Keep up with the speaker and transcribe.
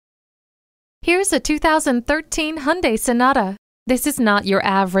Here's a 2013 Hyundai Sonata. This is not your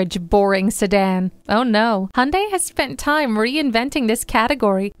average boring sedan. Oh no, Hyundai has spent time reinventing this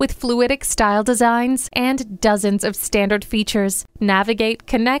category with fluidic style designs and dozens of standard features. Navigate,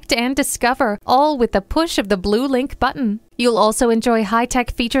 connect, and discover, all with the push of the blue Link button. You'll also enjoy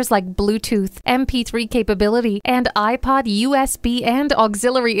high-tech features like Bluetooth, MP3 capability, and iPod USB and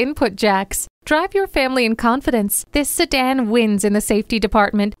auxiliary input jacks. Drive your family in confidence. This sedan wins in the safety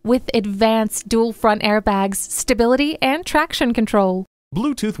department with advanced dual front airbags, stability, and traction control.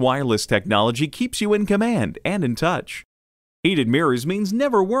 Bluetooth wireless technology keeps you in command and in touch. Heated mirrors means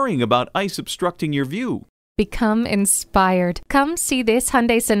never worrying about ice obstructing your view. Become inspired. Come see this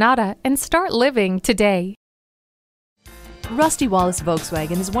Hyundai Sonata and start living today. Rusty Wallis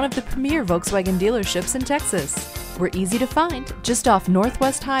Volkswagen is one of the premier Volkswagen dealerships in Texas. We're easy to find just off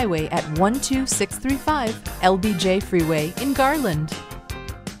Northwest Highway at 12635 LBJ Freeway in Garland.